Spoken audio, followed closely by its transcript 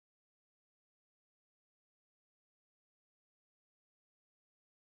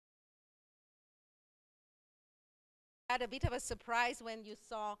had a bit of a surprise when you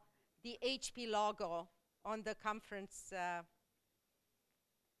saw the HP logo on the conference.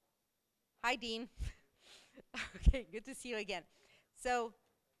 Hi, Dean. Okay, good to see you again. So,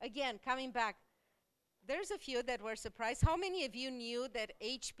 again, coming back, there's a few that were surprised. How many of you knew that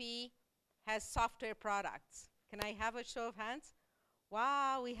HP has software products? Can I have a show of hands?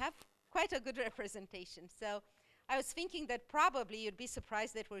 Wow, we have quite a good representation. So I was thinking that probably you'd be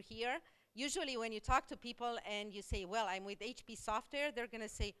surprised that we're here. Usually when you talk to people and you say, well, I'm with HP Software, they're going to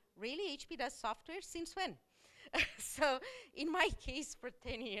say, really, HP does software? Since when? So in my case, for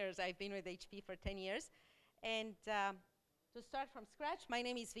 10 years, I've been with HP for 10 years. And to start from scratch, my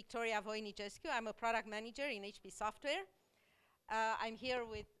name is Victoria Voinigescu. I'm a product manager in HP Software. I'm here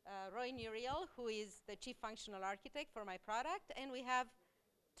with Roy Nuriel, who is the chief functional architect for my product. And we have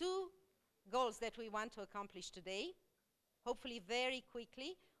two goals that we want to accomplish today, hopefully very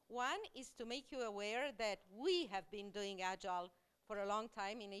quickly. One is to make you aware that we have been doing Agile for a long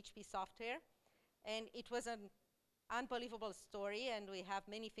time in HP Software. And it was an unbelievable story, and we have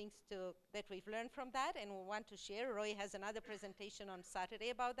many things that we've learned from that, and we want to share. Roy has another presentation on Saturday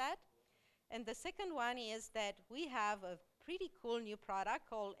about that. And the second one is that we have a pretty cool new product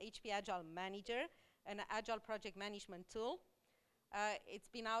called HP Agile Manager, an agile project management tool. It's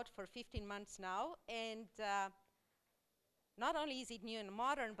been out for 15 months now, and not only is it new and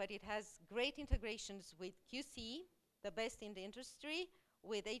modern, but it has great integrations with QC, the best in the industry,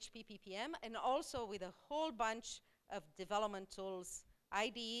 with HP PPM, and also with a whole bunch of development tools,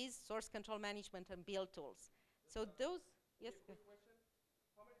 IDEs, source control management, and build tools. So those, yes? Quick question.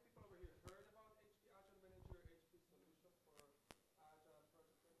 How many people over here heard about HP Agile Manager, HP solution for Agile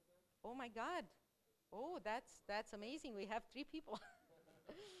project management? Oh my God. Oh, that's amazing. We have 3 people.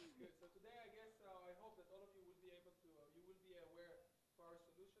 Good. So today, I guess, I hope that all of you will be able to, you will be aware for our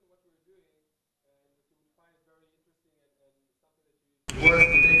solution, what we're doing, and that you will find it very interesting and something that you worth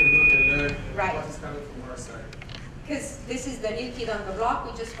to take a look and learn what is coming from our side. Because this is the new kid on the block.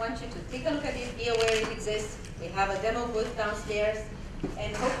 We just want you to take a look at it, be aware it exists. We have a demo booth downstairs,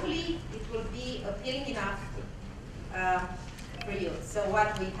 and hopefully it will be appealing enough for you. So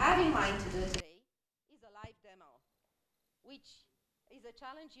what we have in mind to do today is a live demo, which is a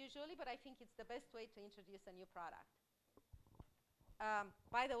challenge usually, but I think it's the best way to introduce a new product.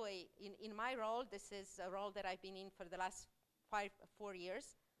 By the way, in my role, this is a role that I've been in for the last 4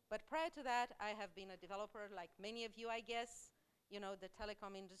 years. But prior to that, I have been a developer like many of you, I guess. You know, the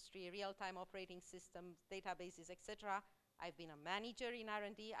telecom industry, real-time operating systems, databases, etc. I've been a manager in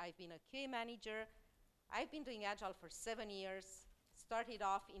R&D. I've been a QA manager. I've been doing Agile for 7 years. Started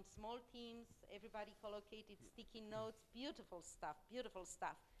off in small teams, everybody collocated, sticky notes, beautiful stuff, beautiful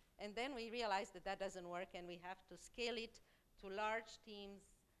stuff. And then we realized that that doesn't work, and we have to scale it to large teams.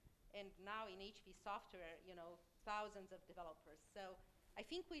 And now in HP Software, you know, thousands of developers. So I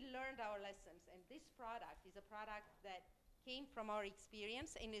think we learned our lessons, and this product is a product that came from our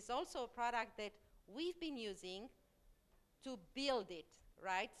experience, and is also a product that we've been using to build it,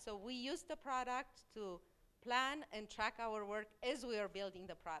 right? So we use the product to plan and track our work as we are building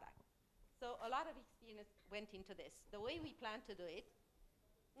the product. So a lot of experience went into this. The way we plan to do it,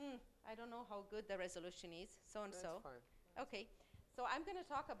 I don't know how good the resolution is, so and so. That's fine. Okay, so I'm going to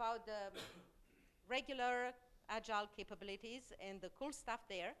talk about the regular Agile capabilities and the cool stuff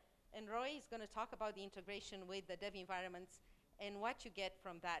there. And Roy is going to talk about the integration with the dev environments and what you get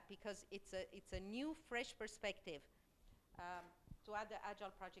from that, because it's a new, fresh perspective to add the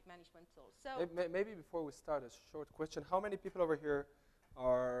Agile project management tools. So Maybe before we start, a short question. How many people over here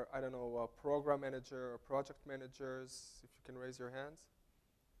are, I don't know, program manager or project managers? If you can raise your hands.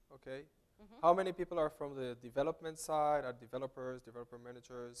 Okay. How many people are from the development side, are developers, developer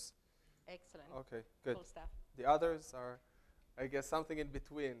managers? Excellent. Okay, good. Cool stuff. The others are, I guess, something in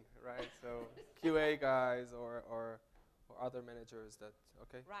between, right? So QA guys or other managers that,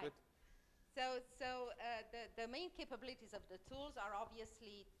 okay, right. Good. So the main capabilities of the tools are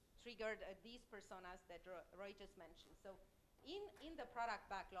obviously triggered at these personas that Roy just mentioned. So in the product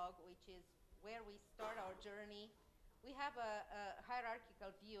backlog, which is where we start our journey, we have a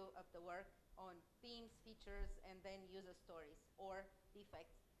hierarchical view of the work on themes, features, and then user stories or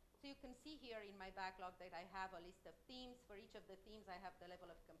defects. So you can see here in my backlog that I have a list of themes. For each of the themes, I have the level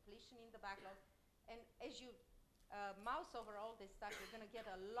of completion in the backlog. And as you mouse over all this stuff, you're going to get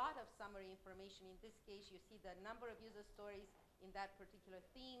a lot of summary information. In this case, you see the number of user stories in that particular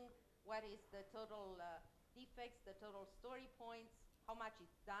theme, what is the total defects, the total story points, how much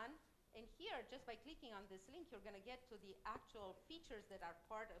it's done. And here, just by clicking on this link, you're going to get to the actual features that are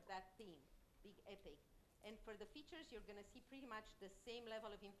part of that theme, big epic. And for the features, you're going to see pretty much the same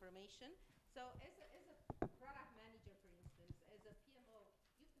level of information. So as a product manager, for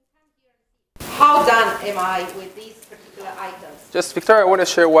am I with these particular items? Just, Victoria, I want to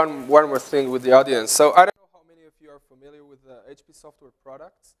share one more thing with the audience. So I don't know how many of you are familiar with the HP software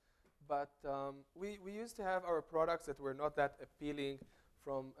products, but we used to have our products that were not that appealing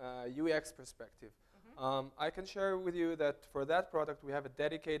from a UX perspective. I can share with you that for that product, we have a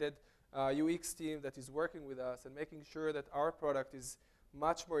dedicated UX team that is working with us and making sure that our product is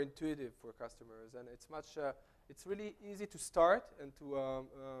much more intuitive for customers, and it's really easy to start and to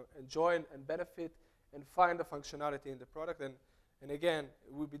enjoy and benefit and find the functionality in the product. And again,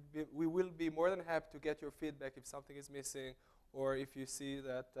 we will be more than happy to get your feedback if something is missing, or if you see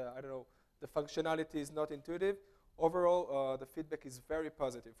that I don't know, the functionality is not intuitive. Overall, the feedback is very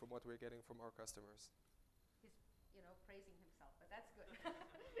positive from what we're getting from our customers. He's, praising himself, but that's good.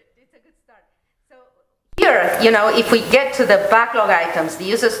 It's a good start. So here, if we get to the backlog items, the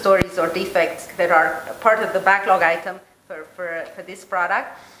user stories or defects that are part of the backlog item for this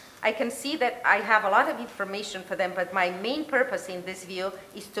product, I can see that I have a lot of information for them, but my main purpose in this view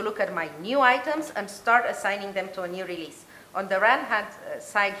is to look at my new items and start assigning them to a new release. On the right-hand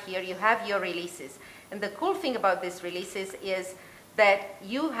side here, you have your releases. And the cool thing about these releases is that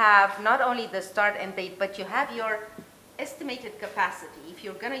you have not only the start and date, but you have your estimated capacity. If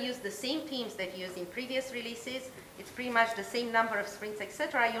you're going to use the same teams that you used in previous releases, it's pretty much the same number of sprints,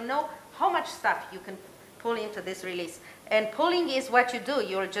 etc. You know how much stuff you can pull into this release. And pulling is what you do.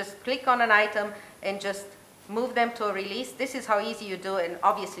 You'll just click on an item and just move them to a release. This is how easy you do, and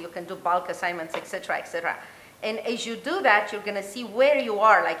obviously you can do bulk assignments, etc., etc. And as you do that, you're going to see where you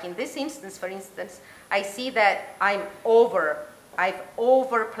are. Like in this instance, for instance, I see that I've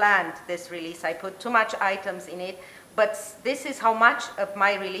over-planned this release. I put too much items in it, but this is how much of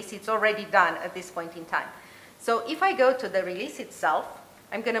my release it's already done at this point in time. So if I go to the release itself,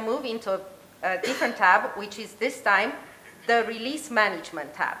 I'm going to move into a different tab, which is this time the release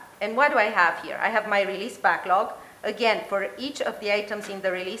management tab. And what do I have here? I have my release backlog. Again, for each of the items in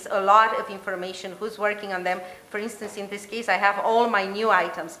the release, a lot of information, who's working on them. For instance, in this case, I have all my new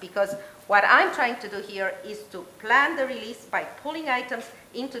items, because what I'm trying to do here is to plan the release by pulling items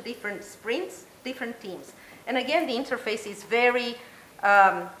into different sprints, different teams. And again, the interface is very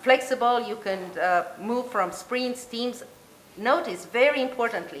flexible. You can move from sprints, teams. Notice, very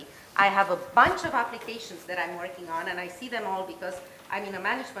importantly, I have a bunch of applications that I'm working on, and I see them all because I'm in a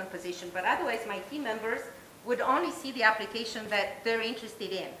management position, but otherwise my team members would only see the application that they're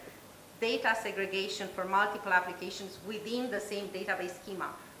interested in. Data segregation for multiple applications within the same database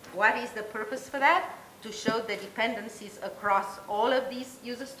schema. What is the purpose for that? To show the dependencies across all of these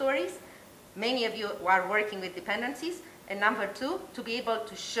user stories. Many of you are working with dependencies. And number two, to be able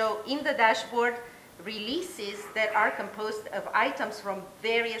to show in the dashboard releases that are composed of items from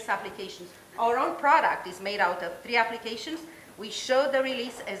various applications. Our own product is made out of 3 applications. We show the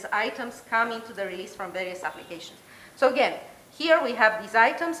release as items come into the release from various applications. So again, here we have these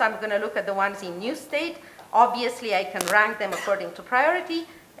items. I'm going to look at the ones in new state. Obviously, I can rank them according to priority.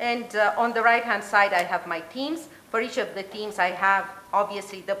 And on the right-hand side, I have my teams. For each of the teams, I have,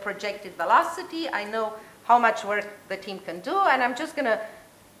 obviously, the projected velocity. I know how much work the team can do. And I'm just going to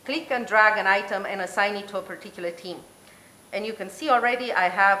click and drag an item and assign it to a particular team. And you can see already I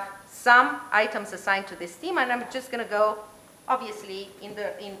have some items assigned to this team. And I'm just going to go, obviously, in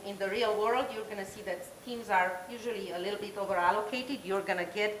the real world, you're going to see that teams are usually a little bit over-allocated. You're going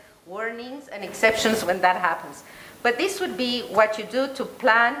to get warnings and exceptions when that happens. But this would be what you do to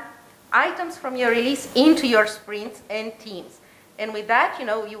plan items from your release into your sprints and teams. And with that,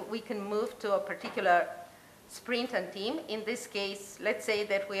 we can move to a particular sprint and team. In this case, let's say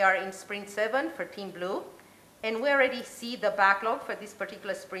that we are in sprint 7 for Team Blue. And we already see the backlog for this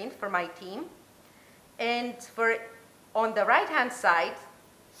particular sprint for my team. And on the right-hand side,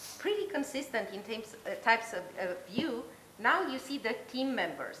 pretty consistent in types of view, now you see the team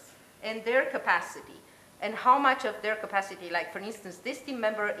members and their capacity. And how much of their capacity, like for instance, this team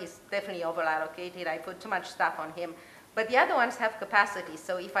member is definitely over-allocated. I put too much stuff on him. But the other ones have capacity.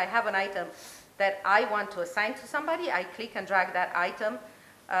 So if I have an item that I want to assign to somebody, I click and drag that item,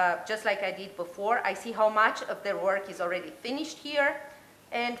 just like I did before. I see how much of their work is already finished here.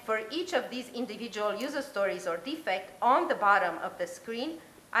 And for each of these individual user stories or defect, on the bottom of the screen,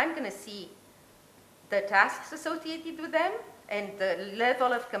 I'm going to see the tasks associated with them, and the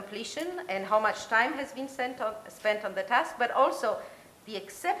level of completion, and how much time has been spent on the task, but also the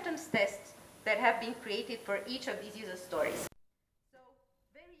acceptance tests that have been created for each of these user stories. So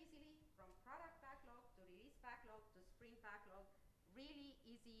very easily, from product backlog to release backlog to sprint backlog, really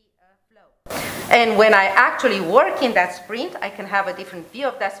easy flow. And when I actually work in that sprint, I can have a different view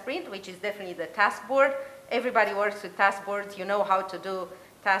of that sprint, which is definitely the task board. Everybody works with task boards. You know how to do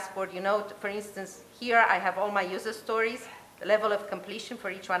task board, you know, for instance, here I have all my user stories, the level of completion for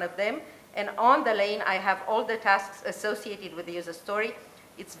each one of them, and on the lane I have all the tasks associated with the user story.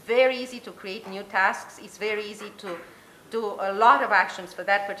 It's very easy to create new tasks. It's very easy to do a lot of actions for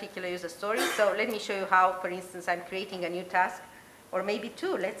that particular user story. So let me show you how, for instance, I'm creating a new task, or maybe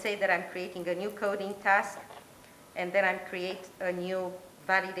two. Let's say that I'm creating a new coding task, and then I'm create a new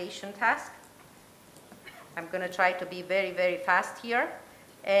validation task. I'm going to try to be very, very fast here.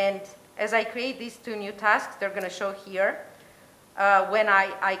 And as I create these two new tasks, they're going to show here. When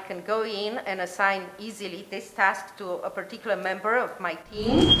I can go in and assign easily this task to a particular member of my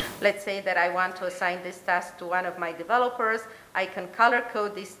team. Let's say that I want to assign this task to one of my developers. I can color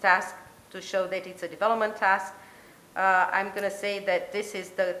code this task to show that it's a development task. I'm going to say that this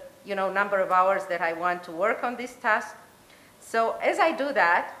is the number of hours that I want to work on this task. So as I do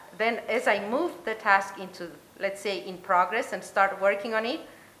that, then as I move the task into, let's say, in progress and start working on it,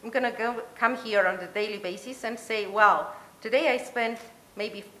 I'm going to come here on the daily basis and say, well, today I spent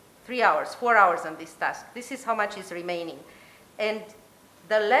maybe 3 hours, 4 hours on this task. This is how much is remaining. And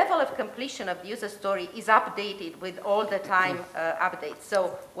the level of completion of the user story is updated with all the time updates.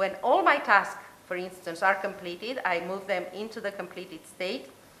 So when all my tasks, for instance, are completed, I move them into the completed state.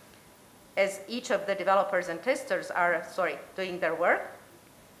 As each of the developers and testers are, doing their work.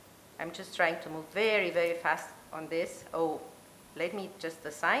 I'm just trying to move very, very fast on this. Oh, let me just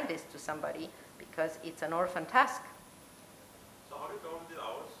assign this to somebody because it's an orphan task.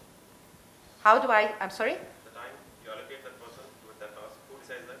 How do I, I'm sorry? The time you allocate that person with that task, who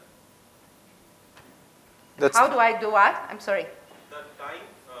decides that? How do I do what? I'm sorry. The time,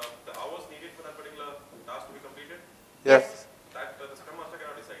 the hours needed for that particular task to be completed? Yes. That the Scrum Master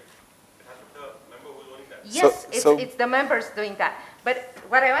cannot decide. It has to be the member who's owning that. Yes, it's the members doing that. But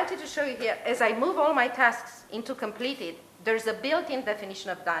what I wanted to show you here, as I move all my tasks into completed, there's a built-in definition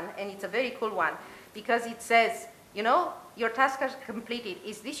of done, and it's a very cool one, because it says, your task is completed.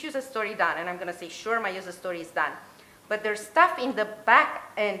 Is this user story done? And I'm going to say, sure, my user story is done. But there's stuff in the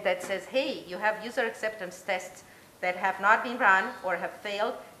back end that says, hey, you have user acceptance tests that have not been run or have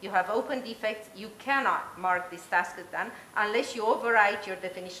failed. You have open defects. You cannot mark this task as done unless you overwrite your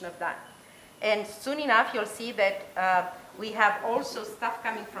definition of done. And soon enough, you'll see that we have also stuff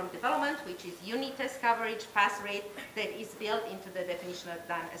coming from development, which is unit test coverage, pass rate, that is built into the definition of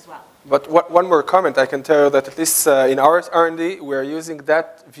done as well. But one more comment, I can tell you that at least in our R&D, we're using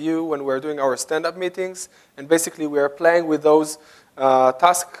that view when we're doing our stand-up meetings, and basically we are playing with those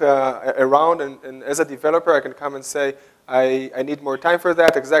tasks around, and as a developer, I can come and say, I need more time for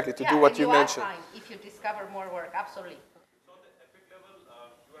that, exactly, to do what you mentioned. Time if you discover more work, absolutely.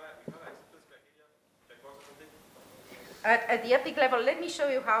 At the epic level, let me show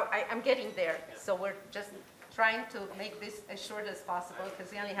you how I'm getting there. So we're just trying to make this as short as possible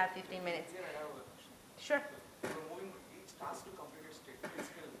because we only have 15 minutes. Sure. You're moving each task to completed state,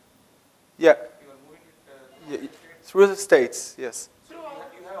 basically. Yeah. You are moving it Through the states, yes. So you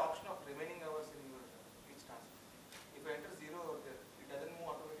have option of remaining hours in your each task. If you enter 0, it doesn't move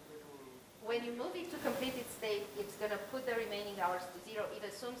automatically to... When you move it to completed state, it's going to put the remaining hours to 0. It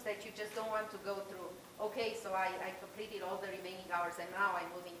assumes that you just don't want to go through, okay, so I completed all the remaining hours and now I'm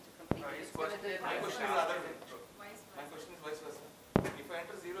moving to completed. It's going to do it My question is myself. other way. My question is vice versa. If I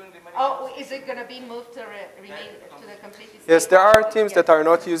enter 0 in remaining Oh, hours... is it going to be moved to remain to the completed state? Yes, there are teams that are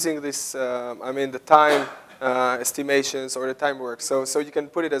not using this, the time estimations or the time work. So you can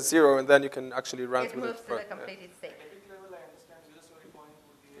put it as 0 and then you can actually run It through moves to the completed state. Epic level, I understand user story point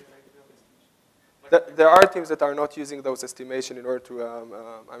would be a right way of estimation. There are teams that are not using those estimation in order to,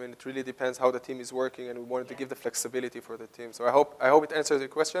 it really depends how the team is working, and we wanted to give the flexibility for the team. So I hope it answers your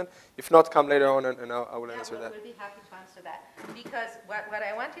question. If not, come later on and I will answer that. We'll be happy to answer that. Because what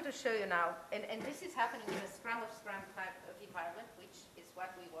I wanted to show you now, and this is happening in a Scrum of Scrum type of environment, which is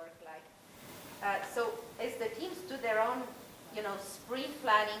what we work like. So as the teams do their own, sprint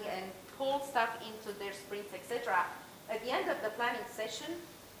planning and pull stuff into their sprints, etc., at the end of the planning session,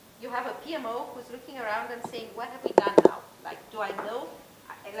 you have a PMO who's looking around and saying, what have we done now? Like, do I know?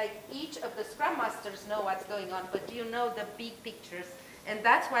 Like, each of the Scrum Masters know what's going on, but do you know the big pictures? And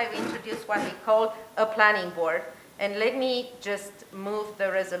that's why we introduced what we call a planning board. And let me just move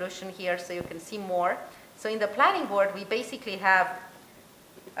the resolution here so you can see more. So in the planning board, we basically have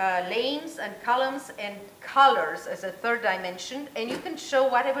lanes and columns and colors as a third dimension. And you can show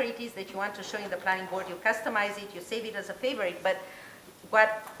whatever it is that you want to show in the planning board. You customize it, you save it as a favorite. But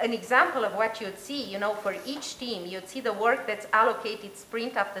an example of what you'd see, for each team, you'd see the work that's allocated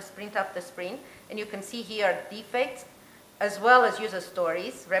sprint after sprint after sprint. And you can see here defects as well as user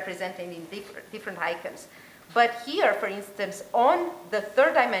stories represented in different icons. But here, for instance, on the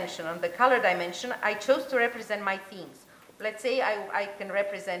third dimension, on the color dimension, I chose to represent my themes. Let's say I can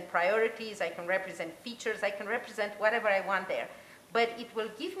represent priorities, I can represent features, I can represent whatever I want there. But it will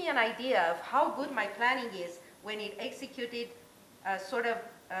give me an idea of how good my planning is when it executed sort of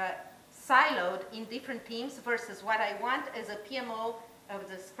siloed in different teams versus what I want as a PMO of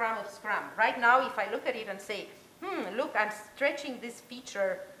the Scrum of Scrum. Right now, if I look at it and say, look, I'm stretching this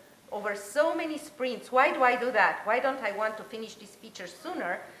feature over so many sprints. Why do I do that? Why don't I want to finish this feature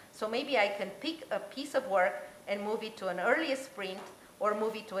sooner? So maybe I can pick a piece of work and move it to an earlier sprint or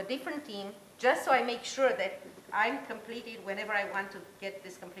move it to a different team, just so I make sure that I'm completed whenever I want to get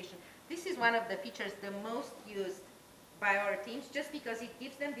this completion. This is one of the features the most used by our teams, just because it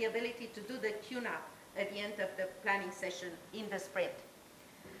gives them the ability to do the tune-up at the end of the planning session in the sprint.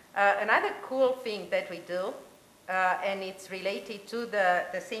 Another cool thing that we do, and it's related to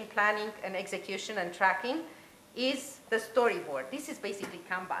the same planning and execution and tracking, is the storyboard. This is basically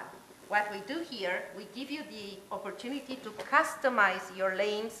Kanban. What we do here, we give you the opportunity to customize your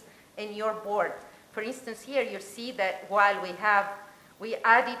lanes and your board. For instance, here you see that while we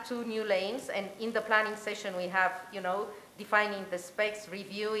added 2 new lanes, and in the planning session we have, defining the specs,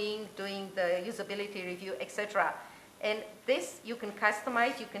 reviewing, doing the usability review, etc. And this you can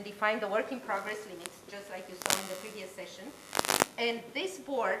customize, you can define the work in progress limits, just like you saw in the previous session. And this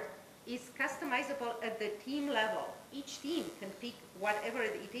board is customizable at the team level. Each team can pick whatever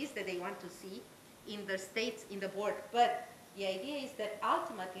it is that they want to see in the states in the board. But the idea is that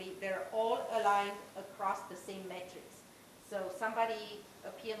ultimately they're all aligned across the same metrics. So somebody, a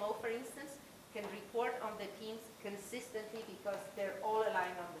PMO for instance, can report on the teams consistently because they're all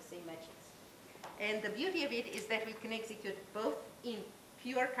aligned on the same metrics. And the beauty of it is that we can execute both in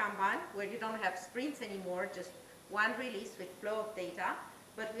pure Kanban, where you don't have sprints anymore, just one release with flow of data,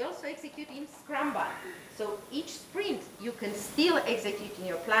 but we also execute in Scrumban. So each sprint you can still execute in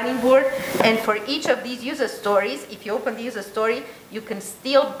your planning board, and for each of these user stories, if you open the user story, you can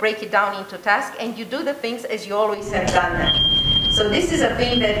still break it down into tasks, and you do the things as you always have done them. So this is a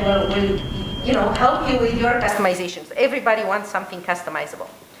thing that will help you with your customizations. Everybody wants something customizable.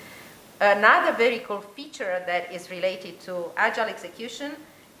 Another very cool feature that is related to Agile execution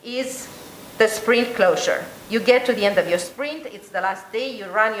is the sprint closure. You get to the end of your sprint, it's the last day, you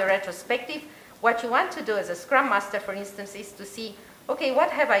run your retrospective. What you want to do as a Scrum Master, for instance, is to see, okay, what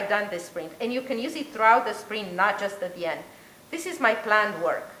have I done this sprint? And you can use it throughout the sprint, not just at the end. This is my planned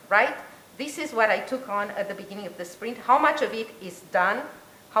work, right? This is what I took on at the beginning of the sprint. How much of it is done?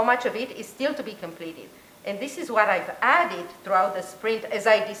 How much of it is still to be completed? And this is what I've added throughout the sprint as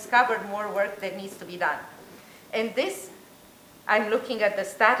I discovered more work that needs to be done. And this, I'm looking at the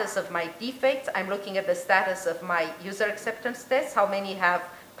status of my defects. I'm looking at the status of my user acceptance tests, how many have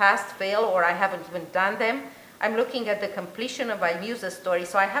passed, failed, or I haven't even done them. I'm looking at the completion of my user story.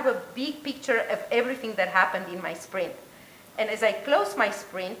 So I have a big picture of everything that happened in my sprint. And as I close my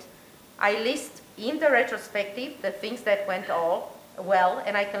sprint, I list in the retrospective the things that went all well,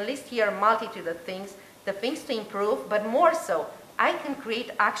 and I can list here a multitude of things, the things to improve, but more so, I can create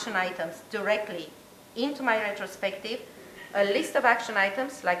action items directly into my retrospective, a list of action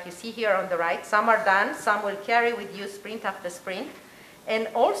items like you see here on the right. Some are done, some will carry with you sprint after sprint. And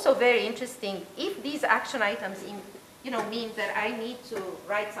also very interesting, if these action items mean that I need to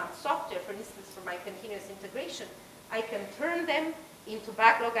write some software, for instance, for my continuous integration, I can turn them into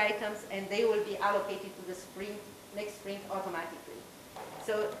backlog items and they will be allocated to the next sprint automatically.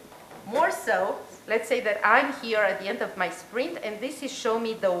 So more so, let's say that I'm here at the end of my sprint and this is showing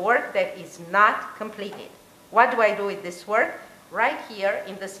me the work that is not completed. What do I do with this work? Right here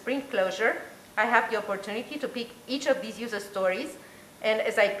in the sprint closure, I have the opportunity to pick each of these user stories, and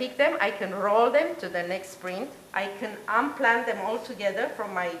as I pick them, I can roll them to the next sprint. I can unplan them all together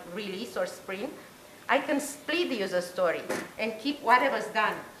from my release or sprint. I can split the user story and keep whatever's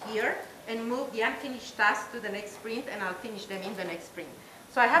done here and move the unfinished tasks to the next sprint, and I'll finish them in the next sprint.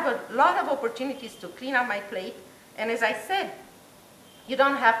 So I have a lot of opportunities to clean up my plate, and as I said, you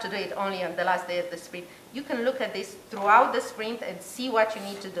don't have to do it only on the last day of the sprint. You can look at this throughout the sprint and see what you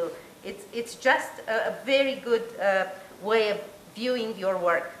need to do. It's just a very good way of viewing your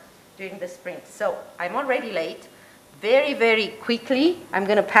work during the sprint. So I'm already late. Very, very quickly, I'm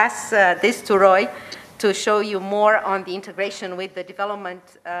going to pass this to Roy to show you more on the integration with the development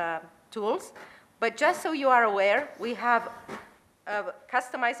tools. But just so you are aware, we have a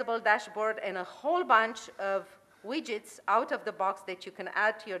customizable dashboard and a whole bunch of widgets out of the box that you can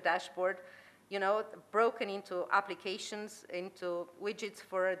add to your dashboard, broken into applications, into widgets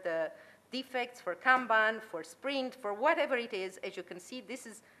for the defects, for Kanban, for sprint, for whatever it is. As you can see, this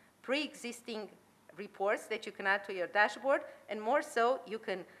is pre-existing reports that you can add to your dashboard, and more so, you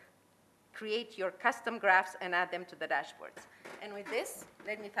can create your custom graphs and add them to the dashboards. And with this,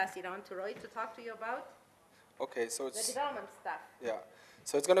 let me pass it on to Roy to talk to you about Okay, so the it's development stuff. yeah.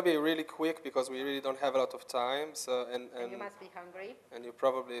 So it's going to be really quick because we really don't have a lot of time. So And you must be hungry. and you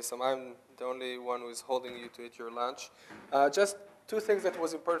probably, so I'm the only one who is holding you to eat your lunch. Just two things that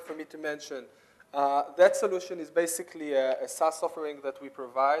was important for me to mention. That solution is basically a SaaS offering that we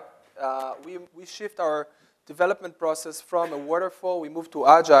provide. We shift our development process from a waterfall, we move to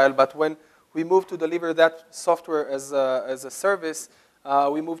Agile, but when we move to deliver that software as a service,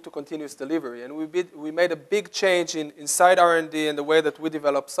 we moved to continuous delivery. And we made a big change inside R&D and the way that we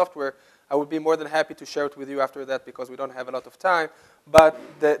develop software. I would be more than happy to share it with you after that because we don't have a lot of time. But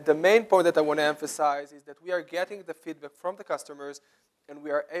the main point that I want to emphasize is that we are getting the feedback from the customers, and we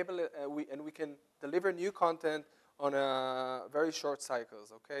are able, we can deliver new content on very short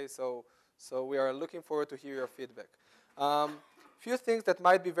cycles. Okay, so we are looking forward to hear your feedback. Few things that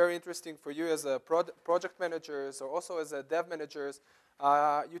might be very interesting for you as a project managers or also as a dev managers.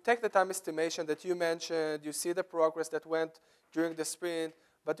 You take the time estimation that you mentioned, you see the progress that went during the sprint,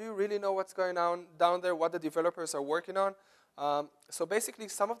 but do you really know what's going on down there, what the developers are working on? So basically,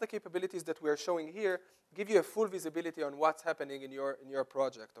 some of the capabilities that we are showing here give you a full visibility on what's happening in your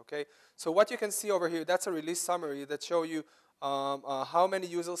project, okay? So what you can see over here, that's a release summary that show you how many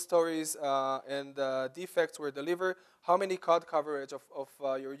user stories and defects were delivered, how many code coverage of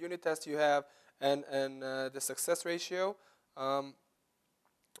your unit test you have, and the success ratio.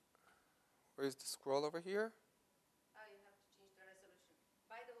 Where is the scroll over here? Oh, you have to change the resolution.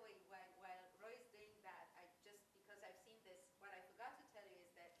 By the way, while Roy is doing that, because I've seen this, what I forgot to tell you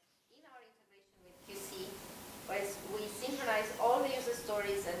is that in our integration with QC, as we synchronize all the user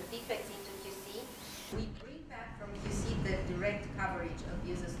stories and defects into QC, we bring back from QC the direct coverage of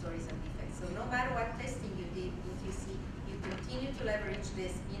user stories and defects. So no matter what testing you did in QC, you continue to leverage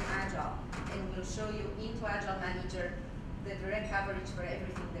this in Agile, and we'll show you into Agile Manager the direct coverage for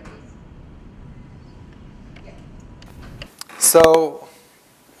everything there is. Yeah. So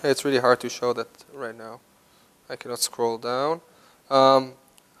it's really hard to show that right now. I cannot scroll down.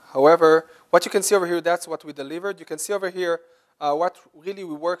 However, what you can see over here, that's what we delivered. You can see over here what really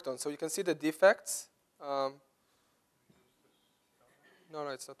we worked on. So you can see the defects. No,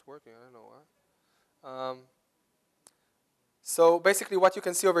 it's not working. I don't know why. So basically what you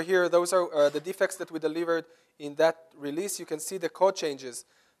can see over here, those are the defects that we delivered in that release. You can see the code changes.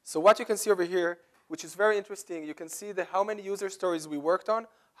 So what you can see over here, which is very interesting, you can see how many user stories we worked on,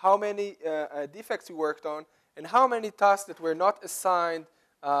 how many defects we worked on, and how many tasks that were not assigned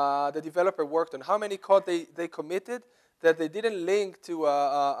the developer worked on, how many code they committed that they didn't link to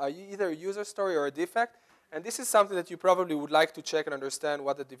either a user story or a defect. And this is something that you probably would like to check and understand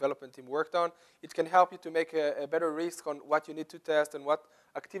what the development team worked on. It can help you to make a better risk on what you need to test and what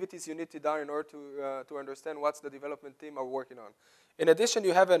activities you need to do in order to understand what the development team are working on. In addition,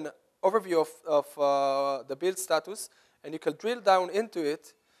 you have an overview of the build status, and you can drill down into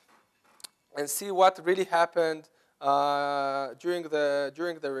it and see what really happened during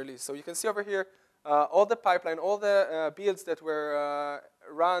the release. So you can see over here all the pipeline, all the builds that were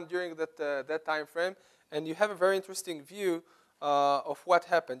run during that time frame, and you have a very interesting view of what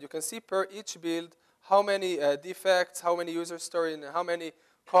happened. You can see per each build how many defects, how many user story, and how many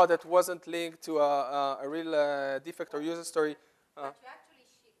code that wasn't linked to a real defect or user story. What you actually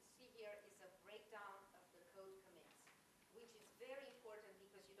see here is a breakdown of the code commits, which is very important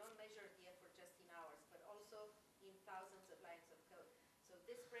because you don't measure the effort just in hours, but also in thousands of lines of code. So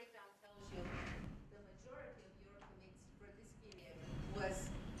this breakdown tells you the majority of your commits for this period was,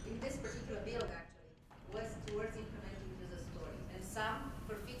 in this particular build actually, was towards implementing user story, and some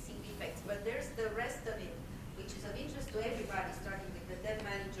for fixing defects. But there's the rest of it, which is of interest to everybody, starting with the dev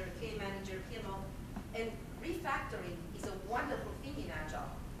manager, K manager, PMO, and refactoring is a wonderful thing in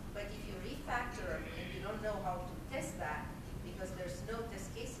Agile. But if you refactor and you don't know how to test that, because there's no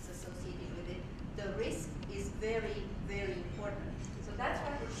test cases associated with it, the risk is very, very important. So that's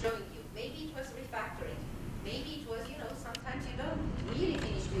what we're showing you. Maybe it was refactoring. Maybe it was, sometimes you don't really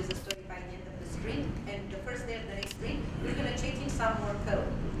finish user story by the end of the sprint, and the first day of the next sprint, we're going to change in some more code.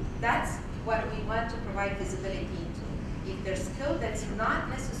 That's what we want to provide visibility into. If there's code that's not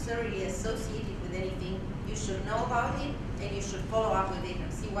necessarily associated with anything, you should know about it, and you should follow up with it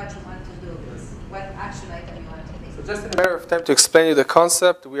and see what you want to do, what action item you want to take. So just in a matter of time to explain you the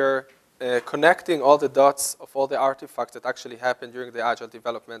concept, we are connecting all the dots of all the artifacts that actually happened during the Agile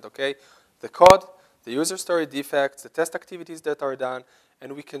development, okay? The code, the user story defects, the test activities that are done,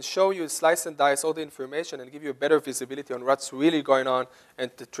 and we can show you, slice and dice all the information and give you a better visibility on what's really going on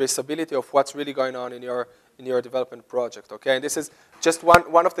and the traceability of what's really going on in your development project, okay? And this is just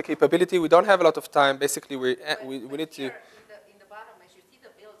one of the capability. We don't have a lot of time. Basically, we need to... In the bottom, as you see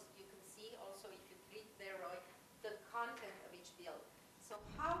the builds, you can see also, if you click there, Roy, the content of each build. So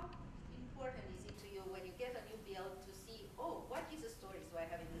how important is it to you when you get a new build to see, oh, what user stories do I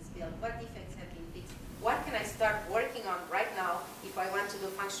have in this build? What defects have been fixed? What can I start working on right now if I want to do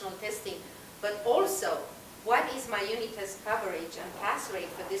functional testing? But also, what is my unit test coverage and pass rate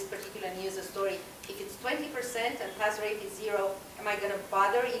for this particular user story? If it's 20% and pass rate is 0, am I going to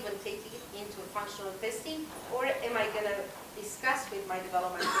bother even taking it into functional testing? Or am I going to discuss with my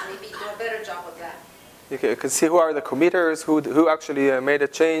development and maybe do a better job of that? You can see who are the committers, who actually made a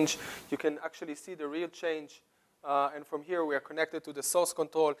change. You can actually see the real change. And from here, we are connected to the source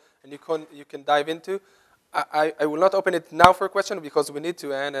control, and you can dive into. I will not open it now for a question because we need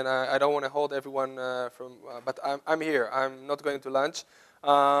to end, and I don't want to hold everyone from. But I'm here. I'm not going to lunch.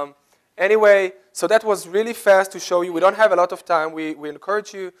 Anyway, so that was really fast to show you. We don't have a lot of time. We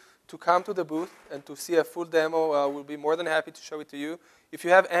encourage you to come to the booth and to see a full demo. We'll be more than happy to show it to you. If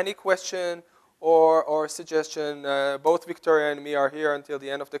you have any question or suggestion, both Victoria and me are here until the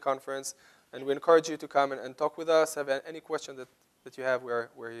end of the conference. And we encourage you to come and talk with us. Have any question that you have, we're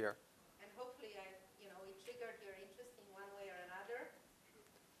here. And hopefully, it triggered your interest in one way or another.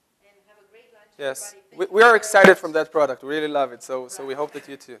 And have a great lunch, yes. everybody. We are excited from that product. We really love it. So we hope that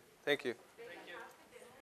you too. Thank you.